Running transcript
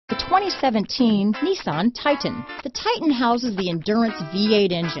2017 Nissan Titan. The Titan houses the Endurance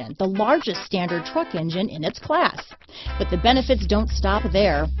V8 engine, the largest standard truck engine in its class. But the benefits don't stop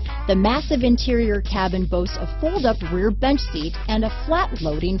there. The massive interior cabin boasts a fold-up rear bench seat and a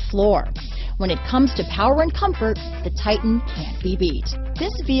flat-loading floor. When it comes to power and comfort, the Titan can't be beat.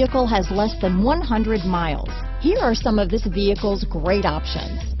 This vehicle has less than 100 miles. Here are some of this vehicle's great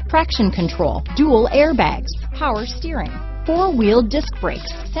options: traction control, dual airbags, power steering, four-wheel disc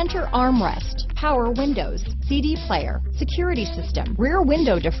brakes, center armrest, power windows, CD player, security system, rear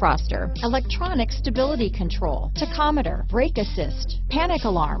window defroster, electronic stability control, tachometer, brake assist, panic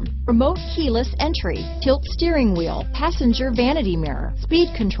alarm, remote keyless entry, tilt steering wheel, passenger vanity mirror,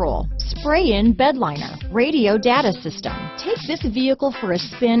 speed control, spray-in bedliner, radio data system. Take this vehicle for a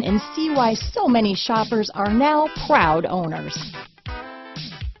spin and see why so many shoppers are now proud owners.